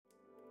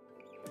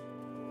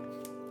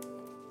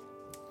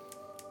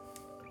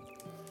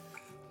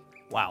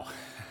Wow,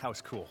 that was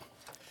cool.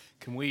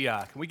 Can we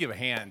give a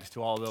hand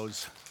to all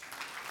those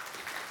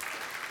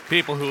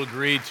people who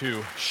agreed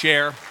to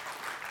share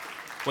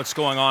what's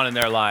going on in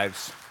their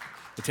lives?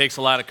 It takes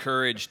a lot of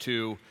courage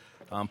to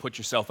put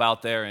yourself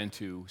out there and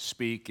to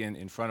speak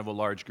in front of a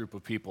large group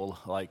of people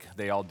like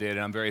they all did,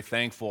 and I'm very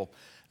thankful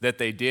that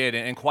they did.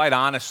 And quite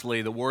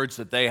honestly, the words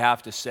that they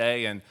have to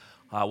say and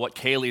what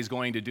Kaylee is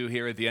going to do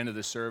here at the end of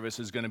the service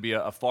is going to be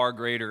a far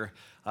greater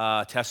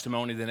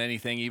testimony than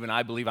anything even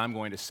I believe I'm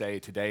going to say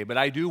today. But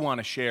I do want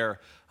to share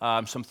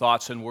some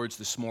thoughts and words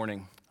this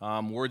morning,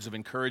 words of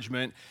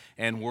encouragement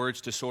and words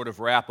to sort of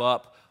wrap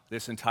up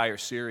this entire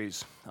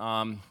series.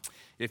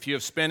 If you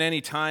have spent any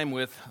time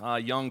with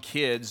young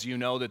kids, you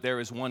know that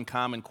there is one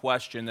common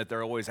question that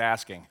they're always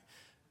asking.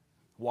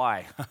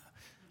 Why?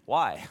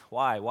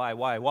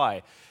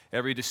 Why?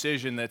 Every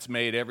decision that's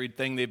made,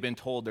 everything they've been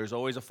told, there's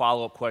always a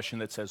follow-up question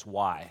that says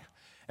why.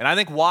 And I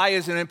think why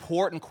is an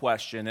important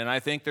question, and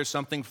I think there's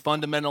something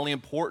fundamentally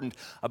important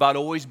about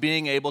always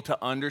being able to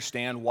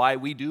understand why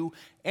we do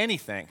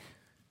anything.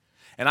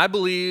 And I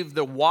believe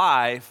the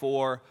why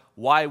for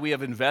why we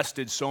have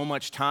invested so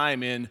much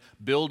time in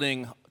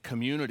building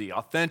community,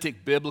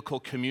 authentic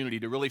biblical community,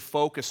 to really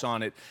focus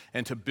on it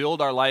and to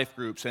build our life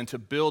groups and to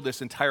build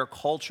this entire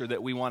culture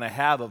that we want to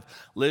have of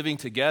living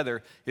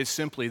together is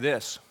simply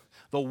this.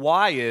 The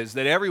why is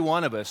that every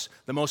one of us,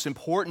 the most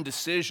important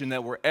decision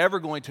that we're ever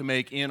going to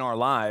make in our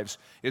lives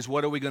is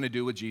what are we going to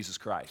do with Jesus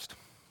Christ?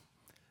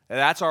 And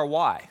that's our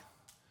why.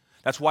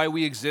 That's why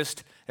we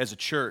exist as a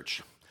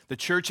church. The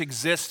church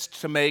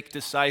exists to make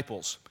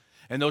disciples,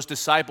 and those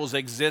disciples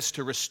exist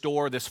to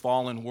restore this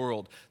fallen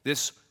world.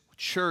 This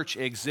church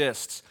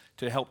exists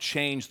to help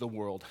change the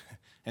world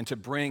and to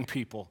bring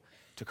people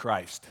to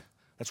Christ.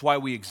 That's why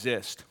we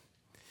exist.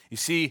 You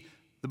see,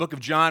 the book of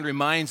John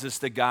reminds us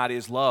that God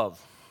is love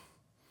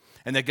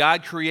and that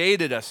God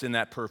created us in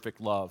that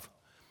perfect love.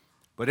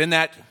 But in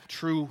that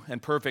true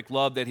and perfect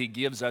love that He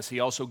gives us, He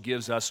also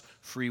gives us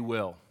free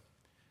will.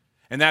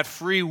 And that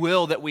free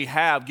will that we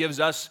have gives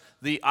us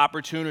the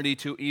opportunity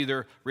to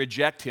either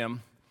reject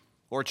Him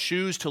or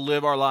choose to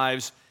live our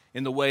lives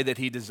in the way that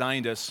He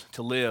designed us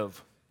to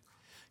live.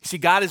 You see,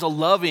 God is a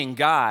loving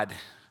God,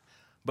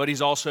 but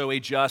He's also a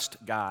just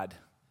God.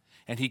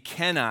 And He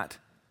cannot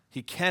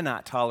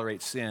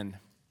tolerate sin.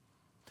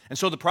 And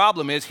so the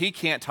problem is He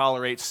can't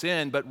tolerate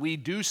sin, but we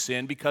do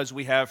sin because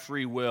we have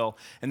free will.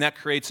 And that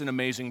creates an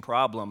amazing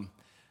problem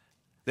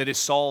that is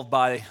solved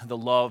by the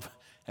love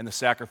and the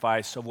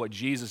sacrifice of what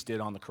Jesus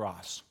did on the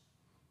cross.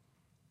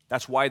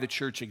 That's why the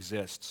church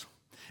exists.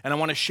 And I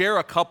want to share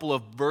a couple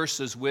of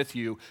verses with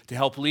you to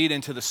help lead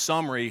into the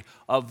summary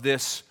of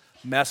this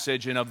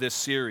message and of this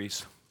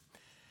series.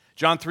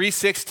 John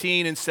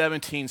 3:16 and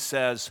 17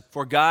 says,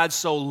 "For God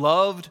so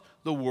loved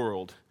the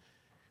world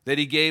that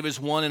He gave His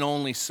one and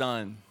only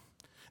Son,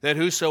 that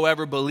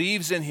whosoever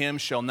believes in Him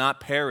shall not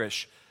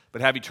perish,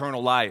 but have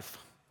eternal life.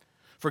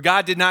 For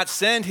God did not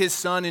send His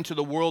Son into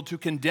the world to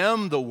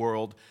condemn the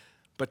world,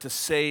 but to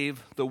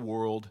save the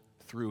world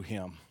through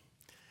Him."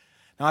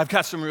 Now, I've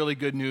got some really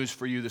good news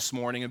for you this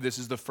morning. If this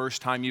is the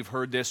first time you've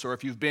heard this, or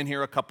if you've been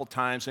here a couple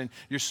times and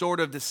you're sort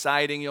of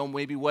deciding,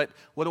 maybe what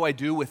do I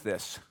do with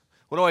this?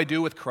 What do I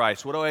do with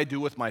Christ? What do I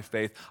do with my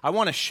faith? I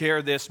want to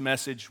share this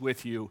message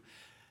with you,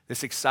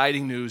 this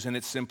exciting news, and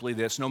it's simply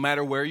this. No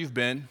matter where you've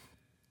been,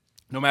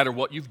 no matter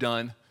what you've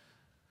done,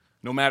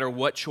 no matter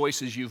what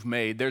choices you've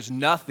made, there's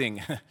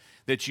nothing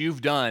that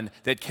you've done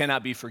that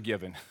cannot be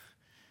forgiven.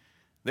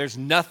 There's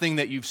nothing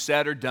that you've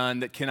said or done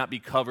that cannot be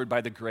covered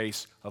by the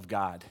grace of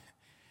God.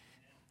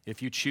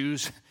 If you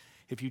choose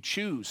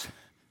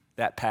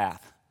that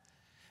path.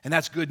 And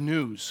that's good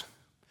news.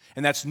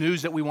 And that's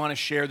news that we want to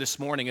share this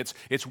morning.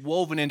 It's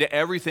woven into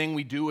everything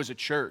we do as a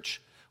church.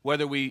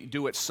 Whether we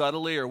do it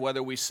subtly or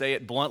whether we say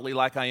it bluntly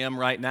like I am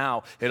right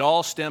now, it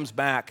all stems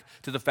back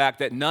to the fact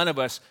that none of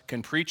us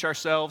can preach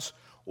ourselves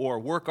or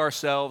work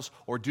ourselves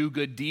or do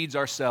good deeds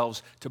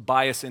ourselves to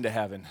buy us into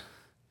heaven.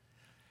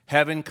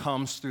 Heaven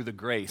comes through the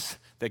grace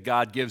that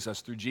God gives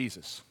us through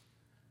Jesus.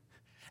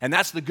 And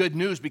that's the good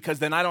news, because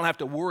then I don't have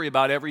to worry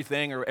about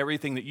everything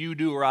that you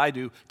do or I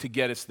do to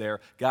get us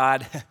there.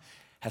 God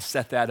has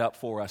set that up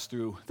for us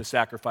through the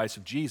sacrifice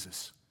of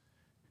Jesus.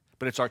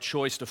 But it's our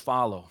choice to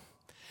follow.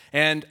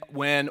 And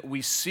when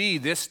we see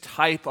this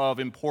type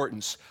of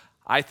importance,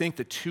 I think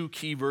the two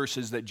key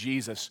verses that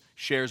Jesus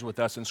shares with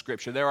us in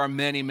Scripture, there are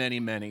many, many,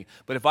 many,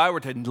 but if I were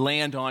to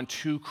land on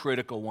two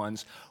critical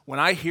ones, when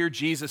I hear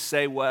Jesus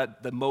say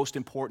what the most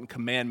important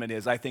commandment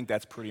is, I think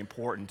that's pretty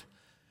important.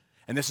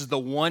 And this is the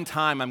one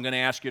time I'm going to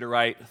ask you to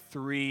write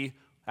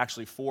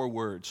four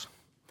words,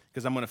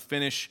 because I'm going to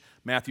finish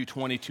Matthew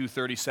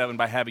 22:37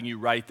 by having you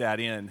write that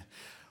in.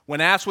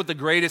 When asked what the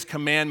greatest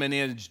commandment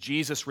is,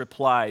 Jesus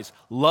replies,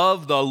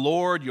 "Love the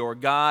Lord your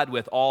God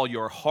with all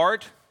your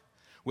heart,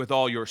 with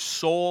all your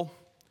soul,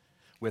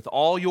 with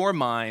all your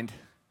mind."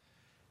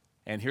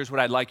 And here's what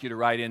I'd like you to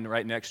write in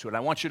right next to it. I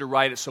want you to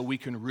write it so we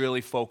can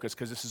really focus,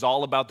 because this is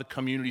all about the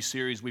community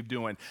series we've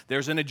doing.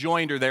 There's an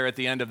adjoinder there at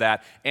the end of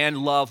that. And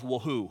love, well,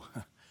 who?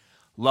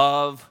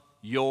 Love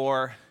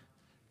your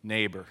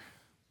neighbor.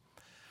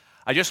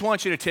 I just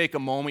want you to take a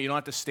moment. You don't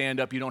have to stand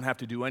up. You don't have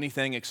to do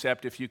anything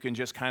except if you can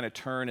just kind of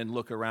turn and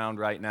look around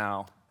right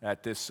now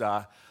at this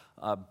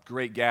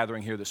great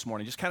gathering here this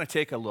morning. Just kind of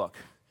take a look.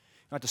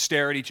 You don't have to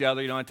stare at each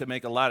other. You don't have to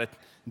make a lot of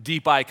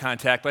deep eye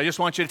contact, but I just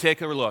want you to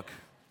take a look.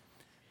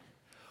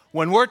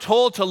 When we're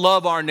told to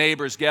love our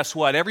neighbors, guess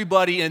what?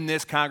 Everybody in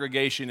this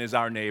congregation is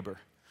our neighbor.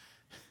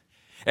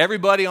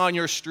 Everybody on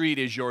your street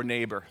is your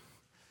neighbor.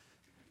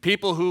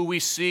 People who we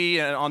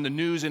see on the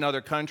news in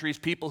other countries,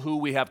 people who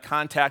we have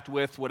contact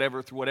with, through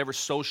whatever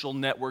social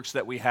networks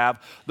that we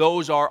have,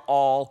 those are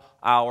all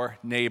our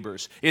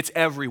neighbors. It's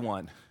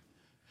everyone.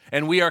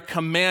 And we are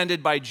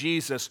commanded by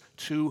Jesus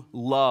to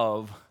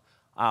love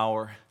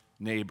our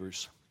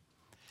neighbors.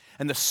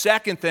 And the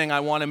second thing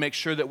I want to make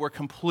sure that we're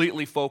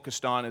completely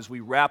focused on as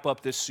we wrap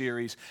up this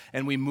series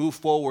and we move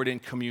forward in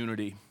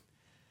community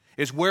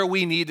is where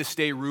we need to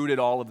stay rooted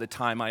all of the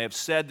time. I have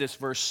said this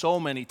verse so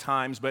many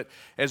times, but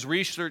as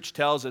research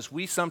tells us,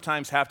 we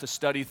sometimes have to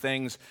study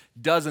things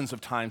dozens of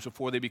times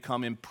before they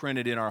become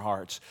imprinted in our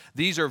hearts.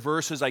 These are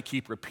verses I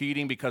keep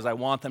repeating because I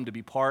want them to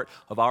be part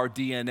of our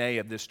DNA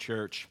of this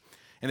church.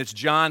 And it's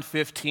John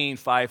 15,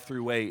 5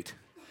 through 8.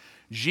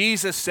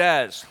 Jesus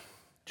says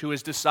to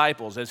his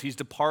disciples as he's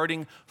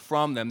departing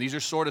from them, these are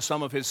sort of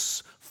some of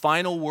his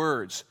final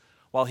words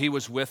while he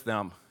was with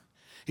them.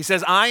 He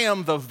says, I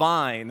am the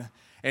vine,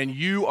 and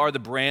you are the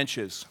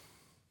branches.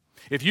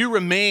 If you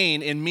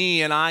remain in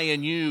me and I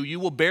in you, you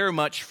will bear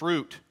much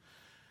fruit.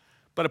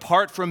 But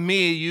apart from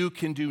me, you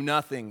can do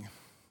nothing.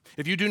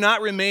 If you do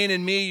not remain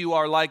in me, you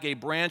are like a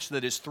branch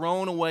that is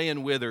thrown away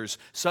and withers.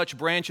 Such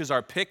branches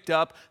are picked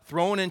up,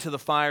 thrown into the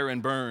fire,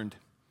 and burned.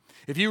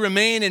 If you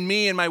remain in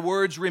me and my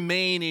words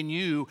remain in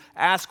you,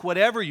 ask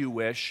whatever you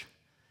wish,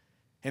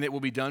 and it will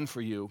be done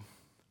for you.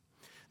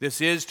 This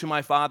is to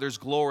my Father's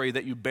glory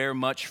that you bear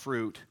much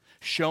fruit,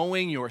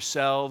 showing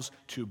yourselves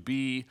to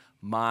be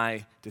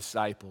my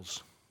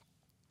disciples.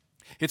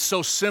 It's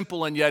so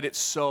simple and yet it's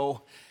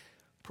so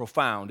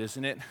profound,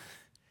 isn't it?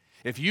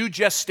 If you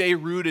just stay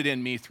rooted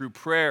in me through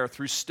prayer,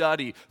 through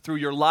study, through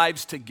your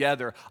lives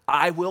together,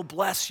 I will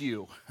bless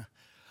you.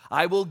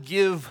 I will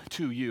give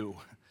to you.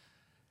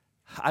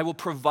 I will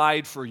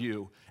provide for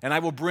you. And I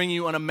will bring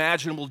you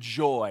unimaginable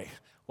joy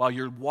while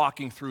you're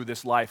walking through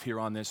this life here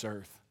on this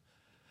earth.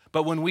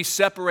 But when we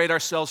separate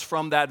ourselves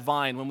from that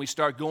vine, when we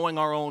start going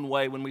our own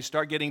way, when we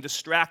start getting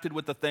distracted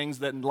with the things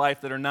that in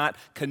life that are not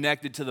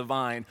connected to the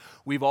vine,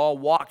 we've all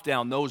walked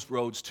down those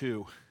roads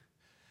too.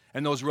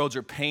 And those roads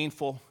are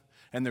painful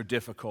and they're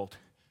difficult.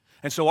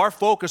 And so our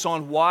focus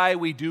on why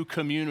we do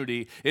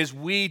community is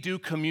we do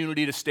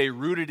community to stay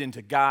rooted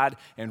into God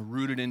and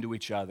rooted into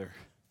each other.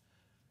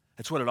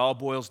 That's what it all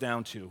boils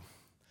down to.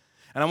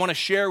 And I want to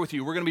share with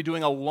you, we're going to be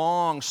doing a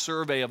long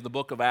survey of the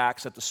book of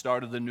Acts at the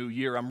start of the new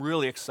year. I'm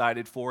really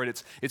excited for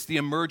it. It's the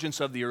emergence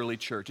of the early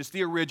church. It's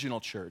the original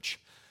church,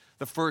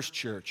 the first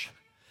church.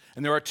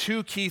 And there are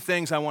two key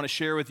things I want to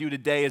share with you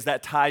today as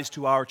that ties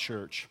to our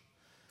church.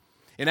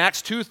 In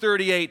Acts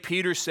 2:38,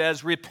 Peter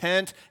says,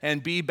 repent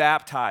and be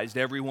baptized,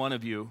 every one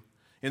of you,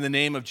 in the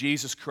name of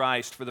Jesus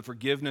Christ for the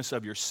forgiveness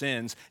of your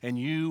sins, and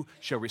you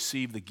shall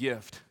receive the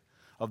gift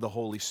of the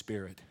Holy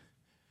Spirit.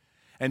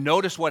 And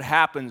notice what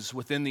happens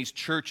within these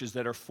churches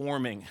that are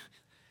forming.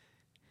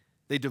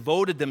 They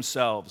devoted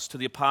themselves to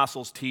the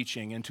apostles'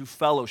 teaching and to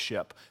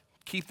fellowship.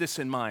 Keep this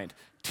in mind.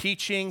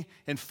 Teaching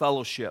and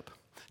fellowship.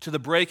 To the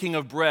breaking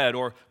of bread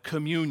or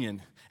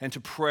communion and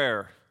to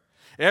prayer.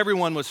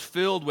 Everyone was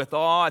filled with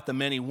awe at the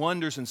many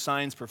wonders and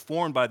signs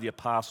performed by the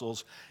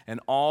apostles,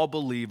 and all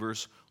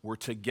believers were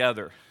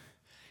together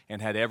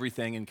and had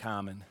everything in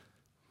common.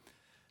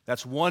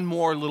 That's one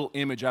more little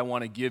image I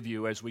want to give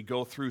you as we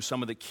go through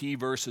some of the key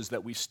verses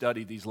that we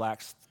studied these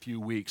last few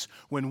weeks.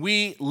 When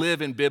we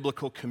live in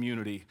biblical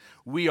community,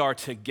 we are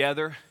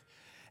together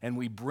and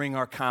we bring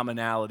our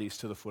commonalities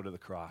to the foot of the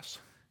cross.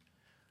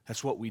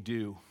 That's what we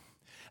do.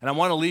 And I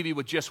want to leave you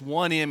with just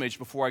one image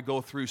before I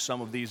go through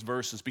some of these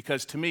verses,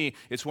 because to me,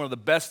 it's one of the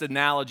best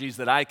analogies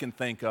that I can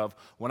think of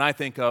when I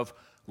think of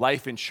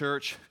life in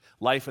church,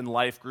 life in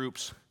life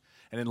groups,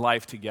 and in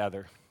life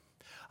together.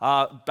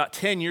 About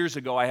 10 years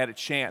ago, I had a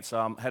chance.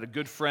 Had a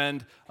good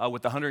friend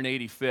with the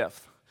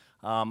 185th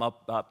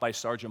up by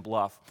Sergeant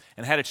Bluff,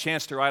 and had a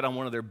chance to ride on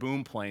one of their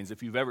boom planes.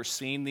 If you've ever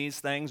seen these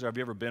things or have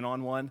you ever been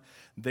on one,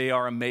 they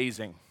are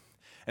amazing.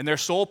 And their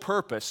sole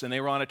purpose, and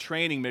they were on a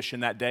training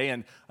mission that day,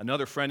 and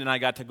another friend and I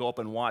got to go up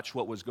and watch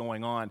what was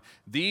going on.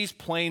 These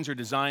planes are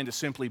designed to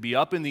simply be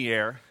up in the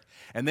air,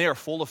 and they are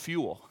full of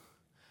fuel.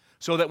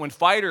 So that when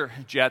fighter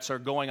jets are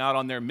going out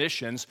on their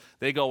missions,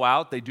 they go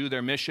out, they do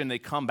their mission, they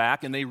come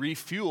back, and they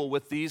refuel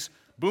with these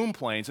boom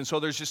planes. And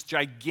so there's this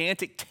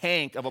gigantic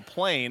tank of a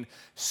plane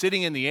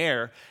sitting in the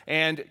air,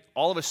 and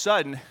all of a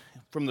sudden,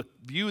 from the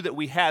view that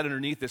we had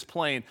underneath this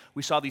plane,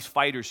 we saw these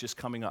fighters just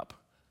coming up,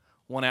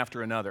 one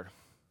after another.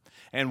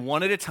 And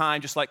one at a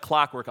time, just like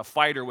clockwork, a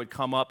fighter would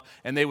come up,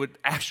 and they would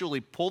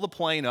actually pull the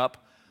plane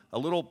up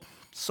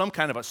some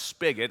kind of a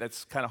spigot.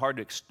 That's kind of hard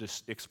to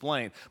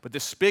explain. But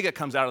this spigot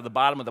comes out of the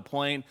bottom of the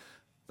plane.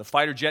 The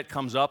fighter jet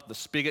comes up. The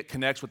spigot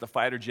connects with the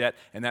fighter jet,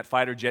 and that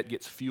fighter jet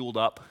gets fueled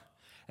up.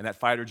 and that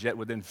fighter jet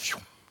would then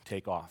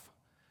take off.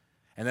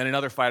 And then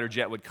another fighter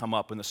jet would come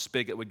up, and the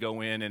spigot would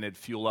go in, and it'd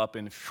fuel up,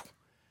 and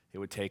it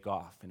would take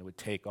off, and it would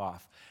take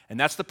off. And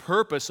that's the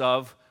purpose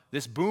of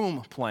this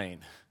boom plane.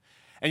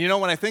 And you know,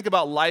 when I think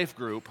about Life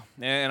Group,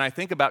 and I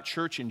think about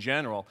church in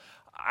general,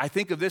 I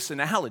think of this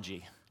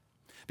analogy.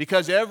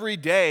 Because every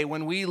day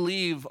when we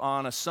leave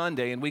on a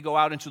Sunday and we go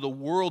out into the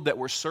world that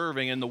we're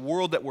serving and the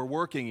world that we're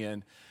working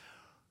in,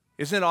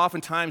 isn't it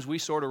oftentimes we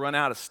sort of run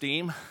out of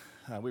steam?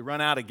 We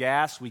run out of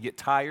gas, we get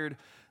tired,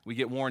 we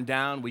get worn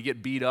down, we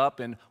get beat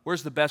up, and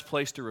where's the best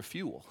place to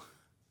refuel?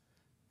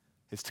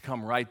 It's to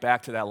come right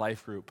back to that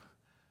Life Group.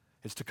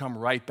 It's to come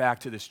right back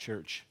to this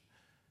church.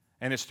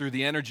 And it's through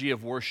the energy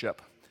of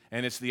worship,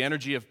 and it's through the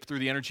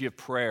energy of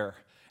prayer,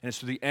 and it's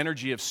through the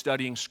energy of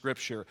studying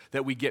Scripture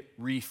that we get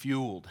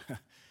refueled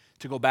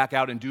to go back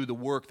out and do the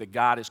work that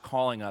God is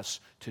calling us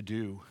to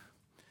do.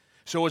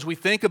 So as we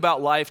think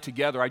about life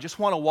together, I just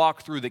want to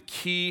walk through the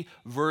key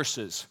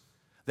verses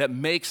that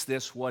makes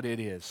this what it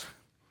is.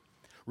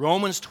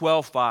 Romans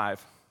 12:5.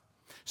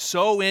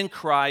 So in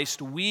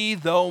Christ we,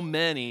 though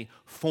many,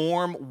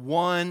 form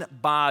one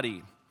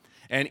body,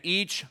 and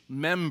each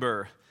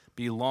member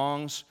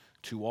belongs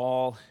to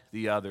all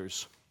the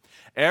others.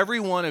 Every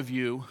one of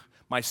you,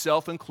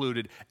 myself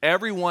included,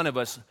 every one of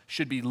us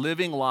should be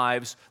living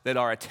lives that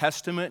are a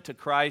testament to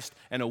Christ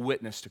and a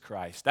witness to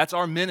Christ. That's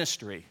our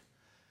ministry.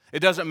 It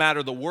doesn't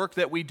matter the work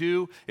that we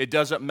do. It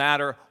doesn't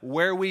matter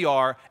where we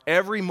are.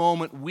 Every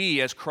moment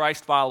we, as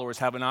Christ followers,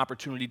 have an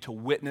opportunity to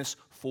witness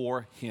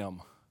for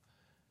Him.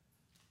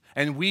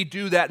 And we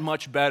do that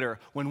much better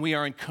when we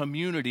are in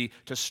community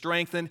to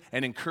strengthen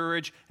and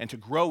encourage and to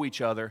grow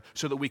each other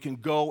so that we can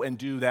go and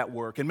do that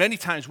work. And many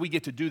times we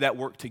get to do that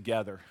work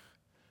together.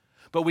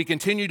 But we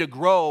continue to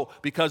grow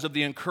because of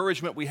the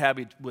encouragement we have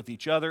with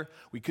each other.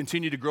 We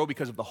continue to grow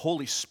because of the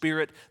Holy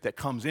Spirit that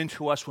comes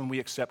into us when we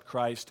accept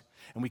Christ.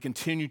 And we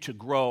continue to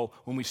grow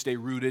when we stay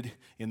rooted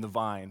in the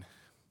vine.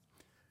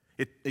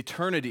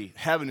 Eternity,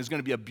 heaven, is going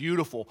to be a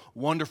beautiful,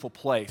 wonderful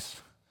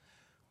place.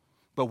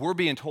 But we're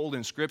being told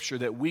in Scripture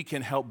that we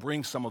can help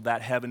bring some of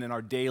that heaven in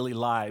our daily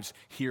lives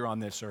here on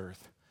this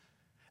earth.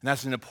 And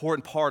that's an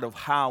important part of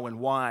how and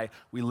why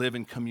we live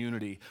in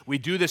community. We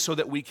do this so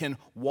that we can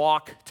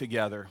walk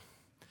together.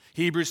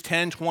 Hebrews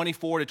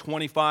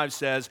 10:24-25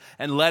 says,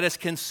 "And let us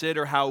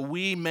consider how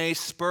we may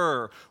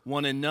spur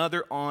one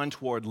another on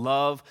toward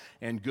love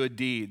and good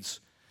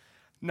deeds,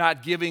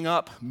 not giving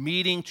up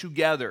meeting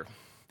together,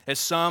 as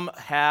some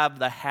have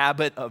the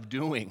habit of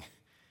doing,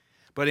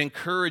 but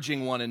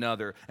encouraging one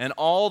another, and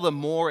all the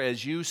more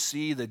as you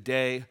see the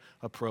day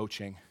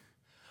approaching."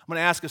 I'm going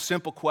to ask a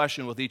simple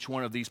question with each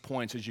one of these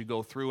points as you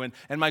go through, and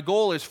my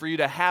goal is for you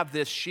to have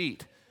this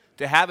sheet,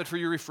 to have it for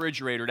your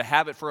refrigerator, to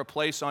have it for a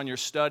place on your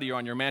study or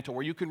on your mantle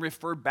where you can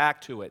refer back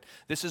to it.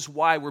 This is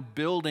why we're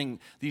building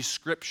these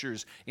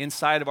scriptures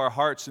inside of our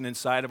hearts and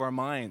inside of our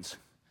minds.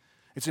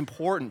 It's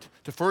important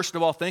to first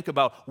of all think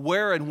about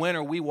where and when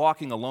are we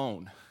walking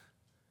alone.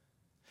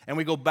 And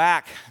we go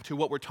back to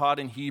what we're taught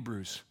in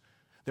Hebrews,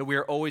 that we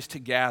are always to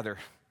gather,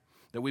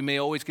 that we may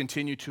always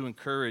continue to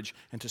encourage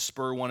and to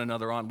spur one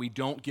another on. We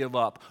don't give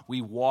up.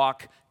 We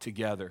walk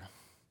together.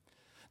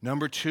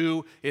 Number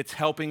two, it's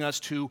helping us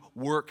to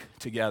work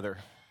together.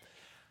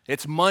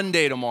 It's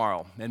Monday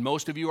tomorrow, and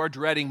most of you are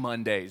dreading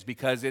Mondays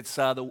because it's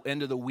the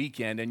end of the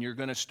weekend and you're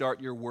going to start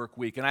your work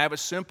week. And I have a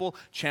simple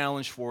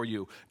challenge for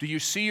you. Do you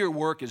see your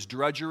work as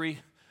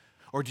drudgery,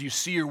 or do you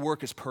see your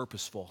work as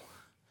purposeful?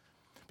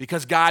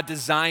 Because God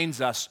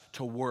designs us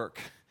to work.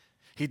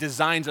 He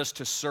designs us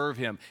to serve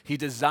Him. He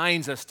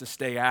designs us to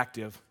stay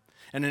active.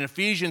 And in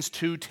Ephesians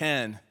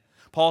 2:10,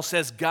 Paul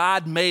says,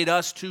 God made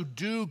us to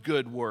do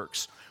good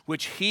works,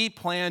 which He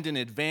planned in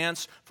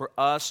advance for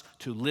us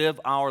to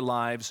live our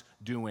lives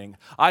doing.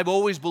 I've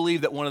always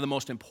believed that one of the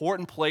most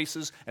important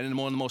places and in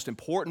one of the most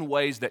important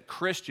ways that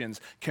Christians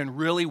can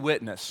really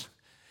witness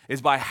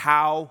is by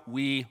how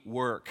we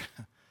work,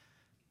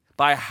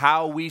 by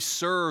how we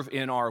serve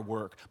in our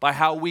work, by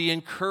how we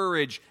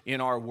encourage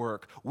in our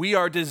work. We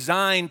are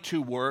designed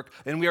to work,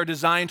 and we are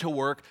designed to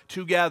work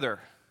together.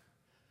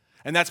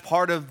 And that's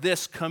part of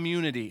this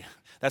community.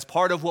 That's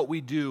part of what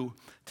we do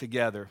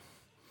together.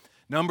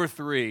 Number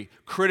three,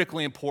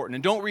 critically important.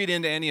 And don't read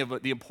into any of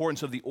it, the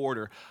importance of the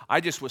order. I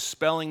just was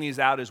spelling these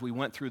out as we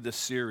went through this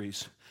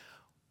series.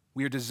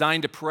 We are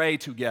designed to pray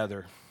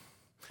together.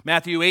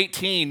 Matthew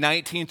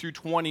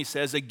 18:19-20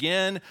 says,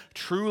 "Again,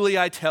 truly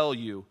I tell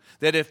you,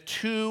 that if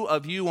two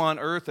of you on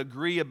earth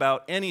agree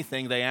about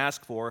anything they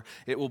ask for,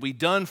 it will be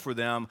done for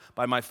them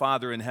by my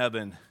Father in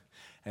heaven."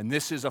 And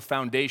this is a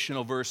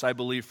foundational verse, I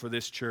believe, for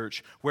this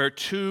church. Where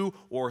 2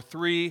 or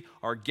 3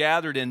 are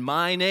gathered in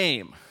my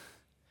name,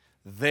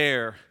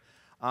 there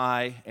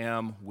I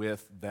am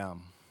with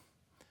them.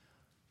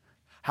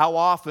 How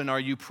often are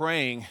you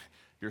praying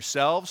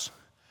yourselves?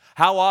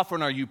 How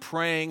often are you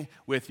praying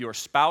with your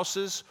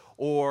spouses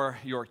or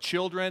your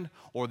children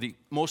or the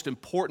most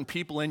important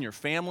people in your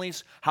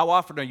families? How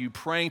often are you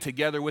praying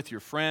together with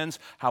your friends?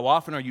 How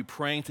often are you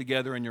praying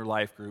together in your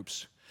life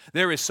groups?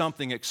 There is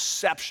something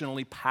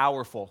exceptionally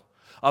powerful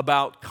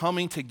about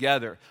coming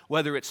together,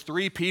 whether it's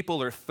 3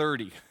 people or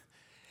 30,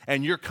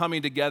 and you're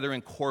coming together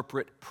in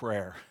corporate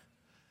prayer.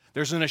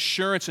 There's an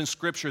assurance in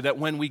Scripture that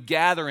when we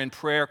gather in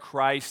prayer,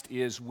 Christ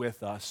is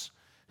with us.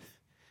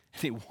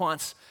 And He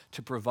wants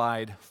to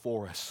provide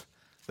for us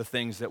the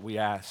things that we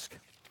ask.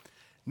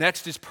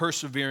 Next is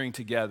persevering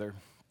together.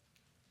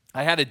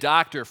 I had a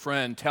doctor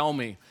friend tell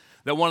me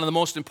that one of the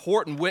most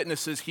important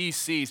witnesses he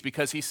sees,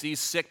 because he sees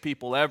sick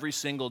people every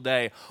single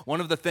day, one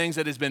of the things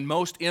that has been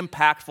most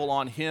impactful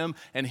on him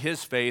and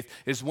his faith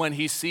is when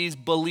he sees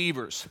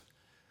believers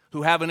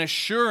who have an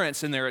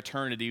assurance in their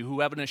eternity,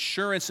 who have an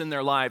assurance in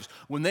their lives,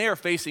 when they are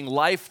facing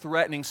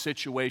life-threatening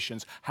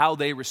situations, how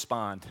they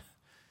respond.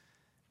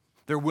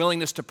 Their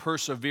willingness to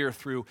persevere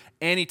through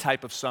any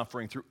type of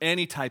suffering, through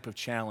any type of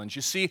challenge.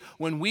 You see,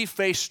 when we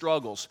face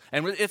struggles,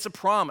 and it's a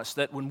promise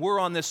that when we're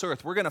on this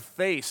earth, we're going to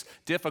face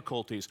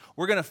difficulties,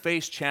 we're going to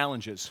face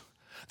challenges.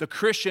 The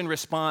Christian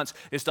response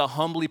is to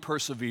humbly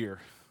persevere.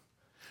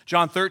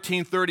 John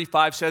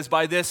 13:35 says,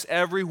 "By this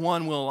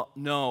everyone will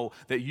know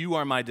that you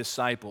are my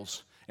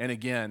disciples." And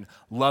again,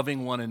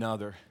 loving one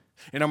another.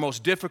 In our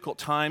most difficult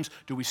times,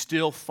 do we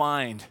still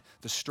find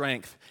the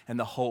strength and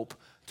the hope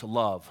to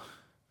love?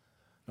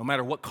 No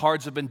matter what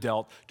cards have been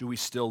dealt, do we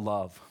still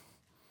love?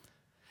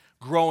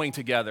 Growing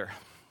together.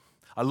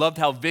 I loved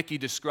how Vicki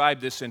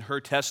described this in her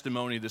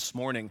testimony this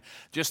morning.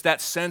 Just that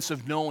sense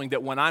of knowing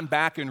that when I'm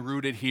back and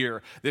rooted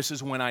here, this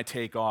is when I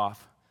take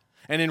off.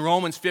 And in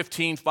Romans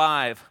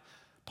 15:5,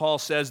 Paul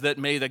says that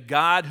may the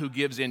God who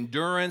gives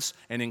endurance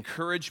and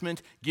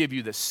encouragement give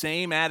you the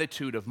same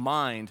attitude of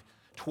mind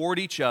toward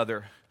each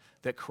other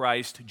that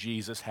Christ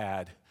Jesus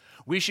had.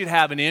 We should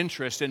have an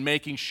interest in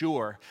making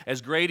sure,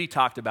 as Grady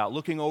talked about,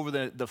 looking over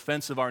the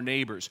fence of our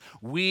neighbors,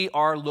 we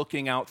are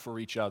looking out for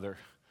each other.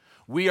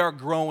 We are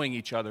growing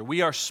each other.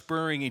 We are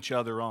spurring each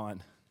other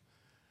on.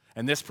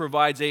 And this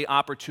provides an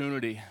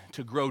opportunity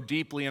to grow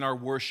deeply in our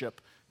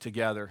worship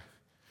together.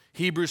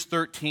 Hebrews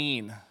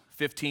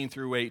 13:15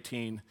 through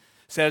 18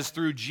 says,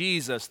 "Through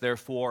Jesus,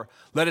 therefore,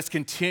 let us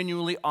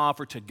continually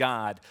offer to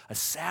God a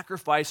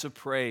sacrifice of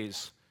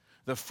praise,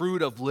 the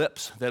fruit of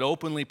lips that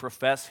openly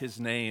profess His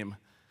name.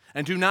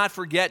 And do not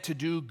forget to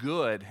do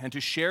good and to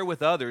share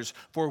with others,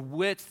 for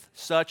with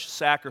such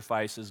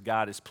sacrifices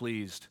God is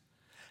pleased.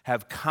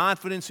 Have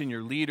confidence in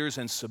your leaders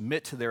and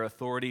submit to their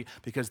authority,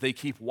 because they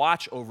keep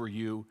watch over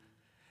you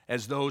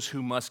as those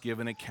who must give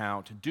an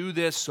account. Do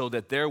this so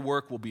that their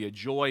work will be a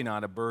joy,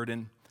 not a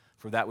burden,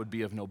 for that would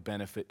be of no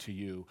benefit to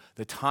you."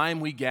 The time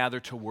we gather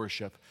to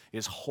worship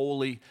is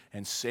holy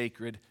and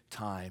sacred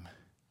time.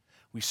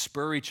 We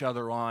spur each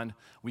other on,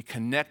 we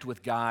connect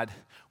with God,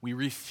 we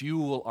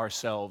refuel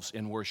ourselves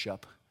in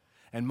worship.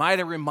 And might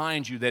I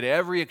remind you that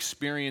every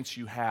experience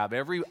you have,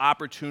 every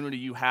opportunity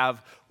you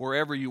have,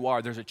 wherever you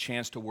are, there's a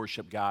chance to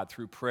worship God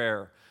through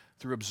prayer,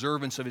 through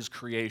observance of His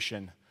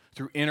creation,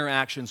 through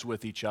interactions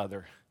with each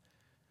other.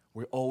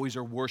 We always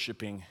are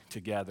worshiping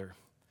together.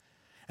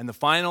 And the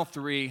final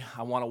 3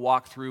 I want to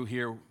walk through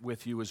here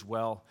with you as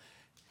well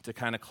to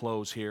kind of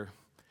close here.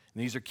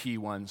 And these are key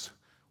ones.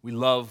 We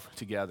love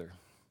together.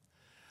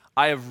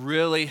 I have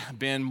really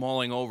been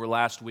mulling over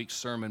last week's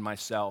sermon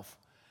myself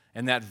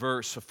and that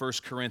verse of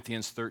 1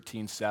 Corinthians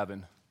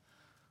 13:7.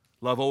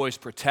 Love always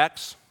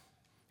protects,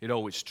 it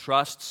always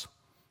trusts,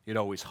 it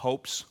always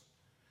hopes,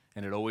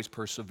 and it always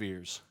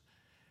perseveres.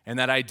 And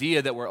that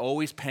idea that we're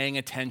always paying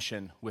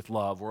attention with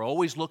love, we're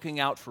always looking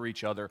out for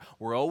each other,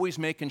 we're always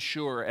making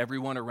sure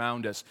everyone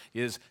around us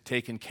is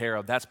taken care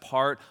of. That's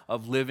part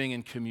of living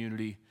in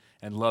community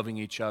and loving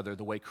each other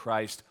the way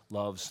Christ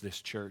loves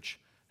this church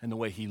and the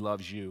way He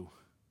loves you.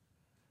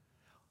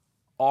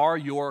 Are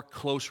your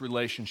close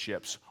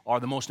relationships,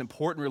 are the most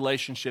important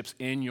relationships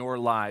in your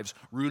lives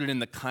rooted in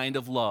the kind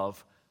of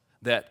love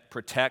that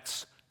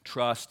protects,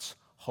 trusts,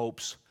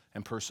 hopes,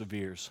 and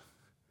perseveres?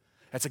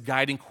 That's a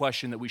guiding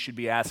question that we should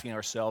be asking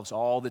ourselves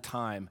all the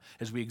time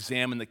as we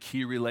examine the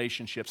key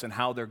relationships and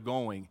how they're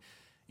going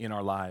in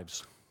our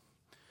lives.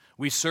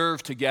 We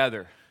serve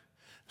together.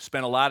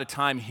 Spent a lot of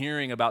time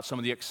hearing about some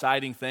of the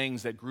exciting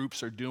things that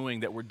groups are doing,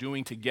 that we're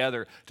doing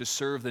together to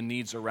serve the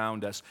needs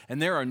around us.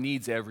 And there are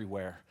needs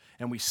everywhere.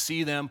 And we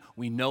see them,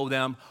 we know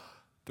them.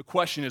 The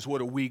question is,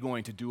 what are we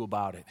going to do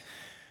about it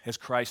as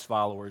Christ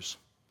followers?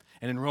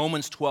 And in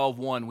Romans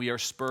 12:1, we are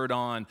spurred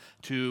on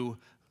to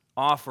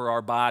offer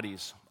our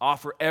bodies,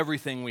 offer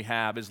everything we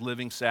have as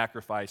living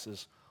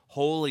sacrifices,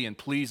 holy and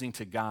pleasing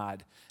to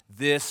God.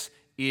 This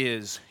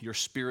is your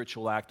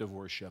spiritual act of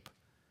worship.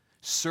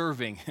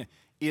 Serving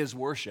is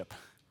worship.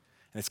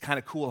 And it's kind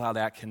of cool how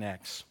that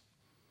connects.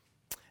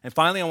 And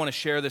finally, I want to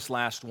share this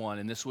last one,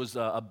 and this was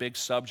a big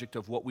subject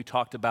of what we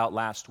talked about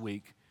last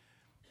week.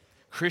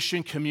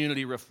 Christian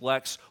community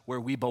reflects where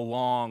we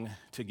belong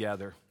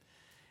together.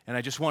 And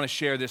I just want to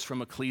share this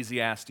from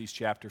Ecclesiastes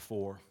chapter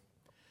 4.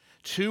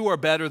 2 are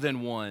better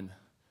than 1,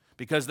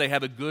 because they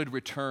have a good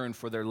return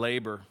for their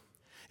labor.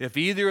 If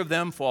either of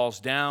them falls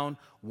down,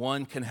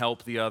 one can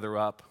help the other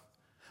up.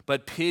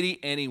 But pity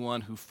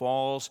anyone who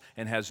falls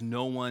and has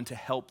no one to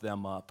help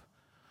them up.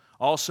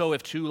 Also,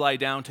 if two lie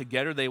down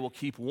together, they will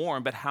keep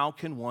warm, but how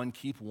can one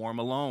keep warm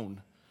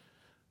alone?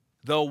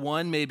 Though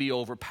one may be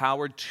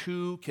overpowered,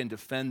 two can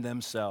defend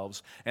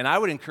themselves. And I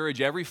would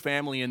encourage every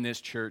family in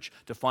this church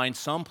to find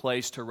some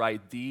place to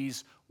write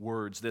these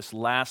words, this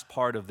last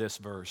part of this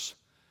verse,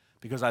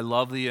 because I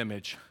love the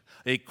image.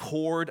 A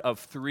cord of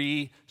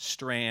 3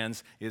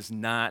 strands is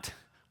not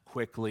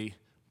quickly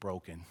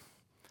broken.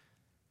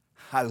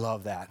 I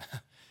love that.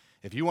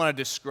 If you want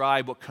to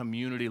describe what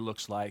community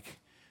looks like,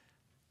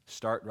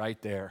 start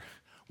right there.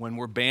 When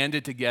we're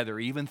banded together,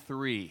 even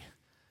 3.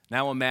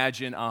 Now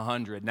imagine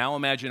 100. Now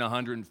imagine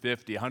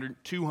 150, 100,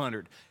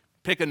 200.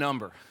 Pick a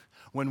number.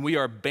 When we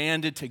are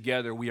banded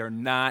together, we are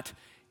not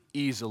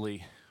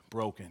easily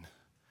broken.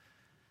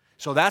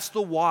 So that's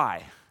the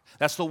why.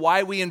 That's the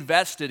why we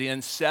invested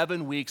in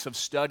 7 weeks of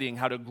studying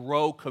how to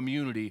grow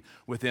community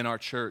within our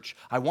church.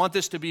 I want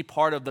this to be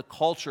part of the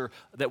culture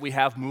that we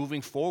have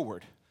moving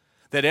forward.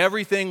 That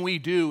everything we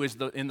do is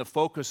in the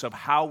focus of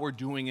how we're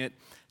doing it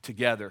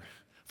together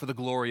for the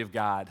glory of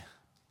God.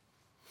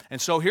 And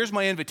so here's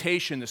my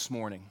invitation this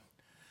morning.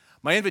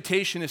 My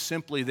invitation is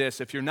simply this.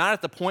 If you're not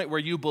at the point where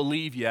you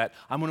believe yet,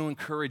 I'm going to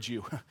encourage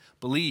you.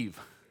 Believe.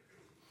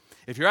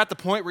 If you're at the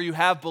point where you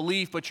have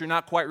belief but you're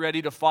not quite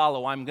ready to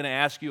follow, I'm going to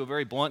ask you a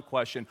very blunt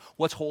question.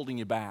 What's holding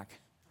you back?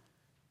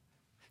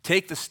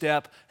 Take the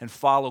step and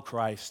follow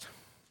Christ.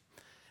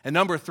 And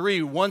number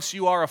 3, once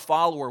you are a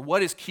follower,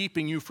 what is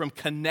keeping you from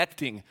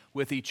connecting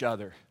with each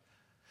other?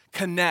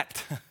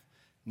 Connect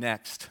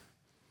next.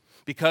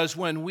 Because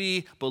when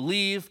we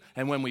believe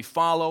and when we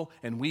follow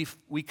and we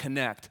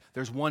connect,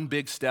 there's one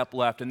big step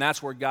left, and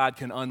that's where God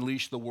can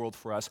unleash the world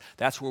for us.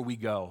 That's where we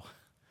go.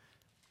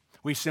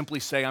 We simply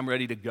say, I'm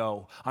ready to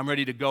go. I'm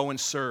ready to go and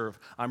serve.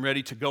 I'm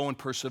ready to go and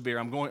persevere.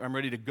 I'm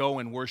ready to go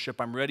and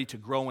worship. I'm ready to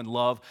grow in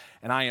love,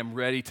 and I am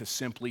ready to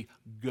simply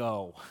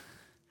go.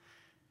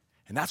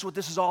 And that's what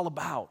this is all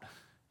about.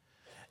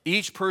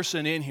 Each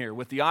person in here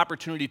with the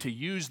opportunity to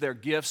use their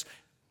gifts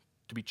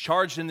to be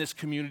charged in this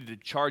community,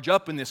 to charge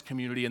up in this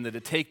community, and then to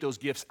take those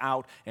gifts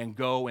out and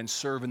go and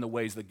serve in the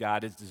ways that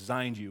God has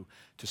designed you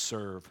to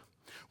serve.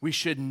 We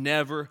should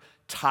never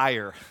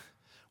tire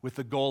with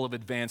the goal of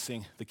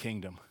advancing the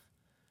kingdom.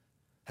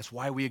 That's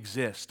why we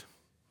exist,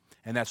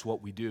 and that's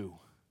what we do.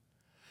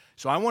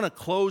 So I want to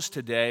close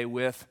today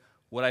with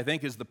what I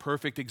think is the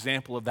perfect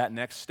example of that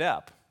next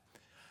step.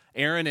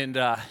 Aaron and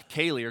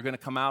Kaylee are going to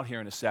come out here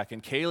in a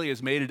second. Kaylee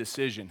has made a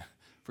decision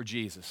for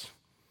Jesus.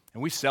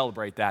 And we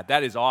celebrate that.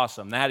 That is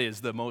awesome. That is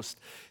the most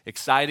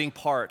exciting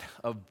part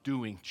of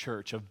doing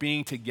church, of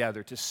being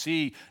together, to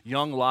see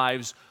young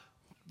lives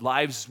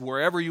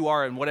wherever you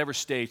are in whatever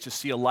stage, to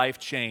see a life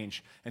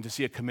change and to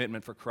see a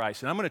commitment for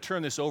Christ. And I'm going to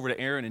turn this over to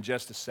Aaron in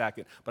just a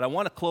second. But I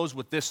want to close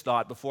with this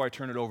thought before I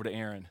turn it over to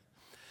Aaron.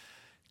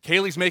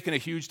 Kaylee's making a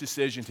huge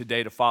decision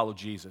today to follow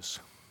Jesus.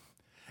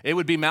 It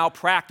would be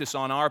malpractice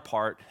on our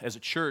part as a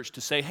church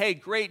to say, hey,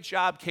 great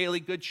job,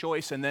 Kaylee, good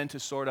choice, and then to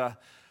sort of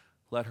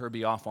let her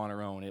be off on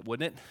her own,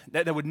 wouldn't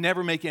it? That would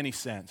never make any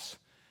sense.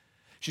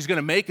 She's going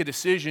to make a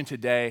decision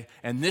today,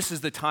 and this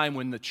is the time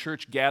when the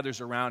church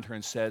gathers around her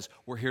and says,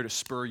 we're here to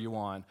spur you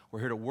on. We're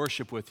here to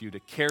worship with you, to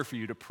care for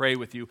you, to pray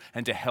with you,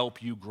 and to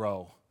help you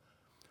grow.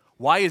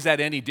 Why is that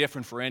any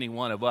different for any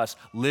one of us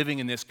living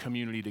in this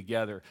community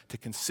together to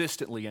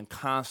consistently and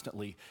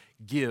constantly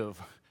give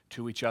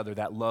to each other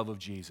that love of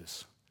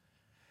Jesus?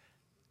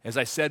 As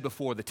I said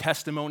before, the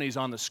testimony is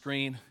on the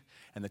screen.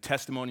 And the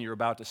testimony you're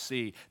about to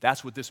see,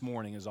 that's what this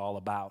morning is all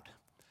about.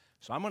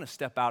 So I'm going to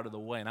step out of the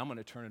way, and I'm going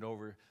to turn it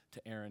over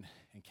to Aaron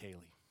and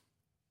Kaylee.